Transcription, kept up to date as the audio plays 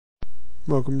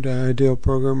Welcome to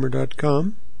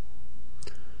idealprogrammer.com.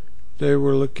 Today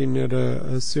we're looking at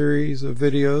a series of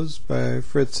videos by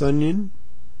Fritz Onion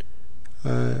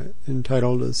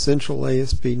entitled Essential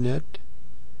ASPNET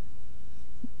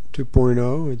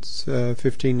 2.0. It's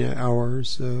 15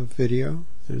 hours of video.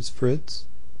 There's Fritz.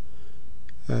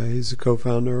 He's a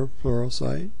co-founder of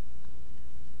Pluralsight.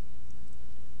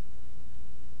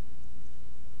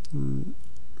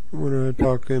 I want to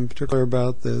talk in particular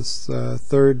about this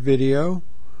third video.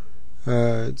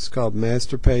 It's called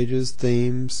Master Pages,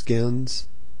 Themes, Skins.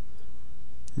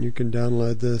 You can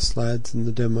download the slides and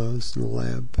the demos in the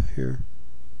lab here.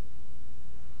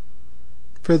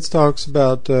 Fritz talks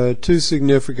about two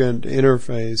significant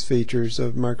interface features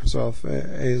of Microsoft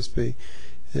ASP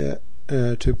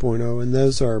 2.0, and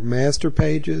those are Master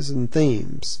Pages and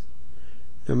Themes.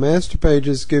 Now, Master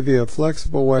Pages give you a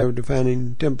flexible way of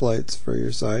defining templates for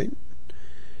your site.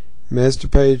 Master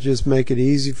Pages make it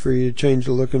easy for you to change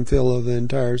the look and feel of the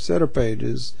entire set of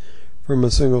pages from a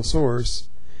single source.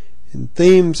 And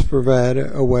Themes provide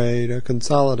a way to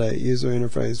consolidate user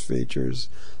interface features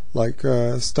like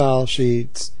style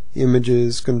sheets,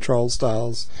 images, control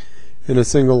styles in a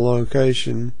single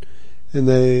location, and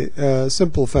they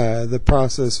simplify the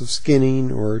process of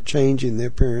skinning or changing the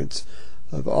appearance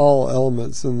of all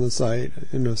elements in the site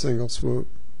in a single swoop.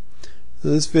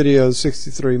 This video is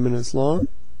 63 minutes long,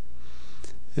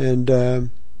 and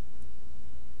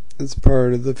it's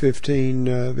part of the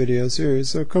 15 video series.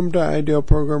 So come to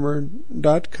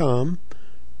idealprogrammer.com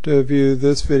to view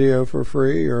this video for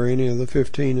free, or any of the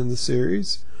 15 in the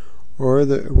series, or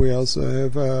we also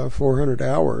have 400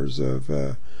 hours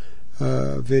of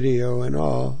video in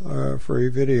all, free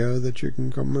video that you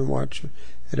can come and watch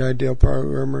at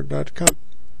idealprogrammer.com.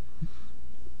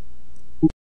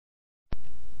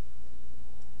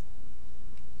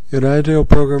 At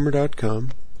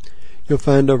idealprogrammer.com, you'll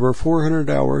find over 400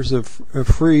 hours of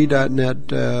free .NET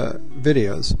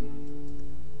videos.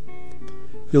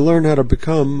 You'll learn how to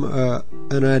become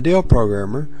an ideal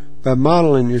programmer by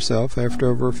modeling yourself after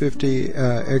over 50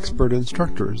 expert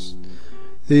instructors.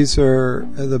 These are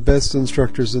the best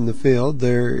instructors in the field.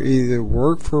 They're either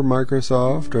work for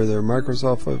Microsoft, or they're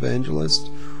Microsoft evangelists,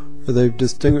 or they've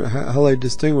how they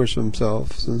distinguish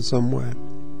themselves in some way.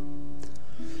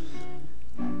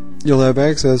 You'll have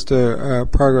access to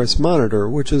Progress Monitor,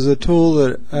 which is a tool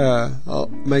that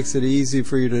makes it easy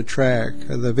for you to track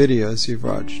the videos you've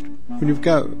watched. When you've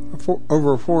got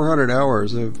over 400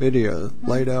 hours of video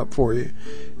laid out for you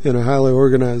in a highly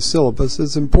organized syllabus,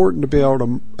 it's important to be able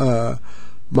to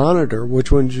monitor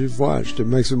which ones you've watched. It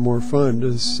makes it more fun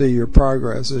to see your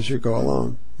progress as you go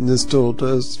along, and this tool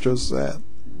does just that.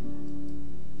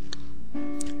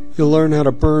 You'll learn how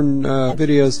to burn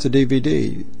videos to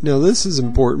DVD. Now, this is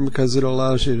important because it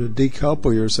allows you to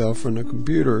decouple yourself from the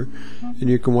computer, and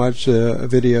you can watch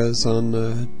videos on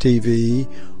TV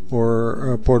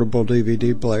or a portable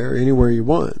DVD player anywhere you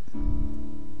want.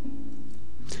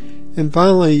 And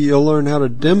finally, you'll learn how to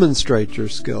demonstrate your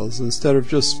skills. Instead of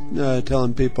just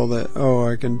telling people that, oh,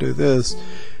 I can do this,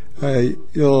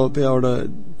 you'll be able to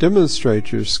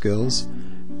demonstrate your skills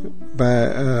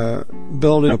by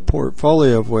building a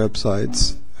portfolio of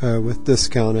websites with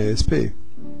Discount ASP.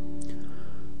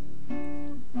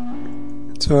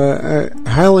 So I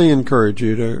highly encourage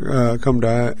you to come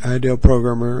to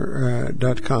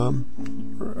idealprogrammer.com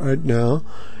right now.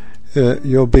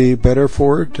 You'll be better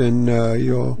for it, and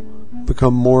you'll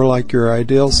become more like your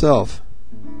ideal self.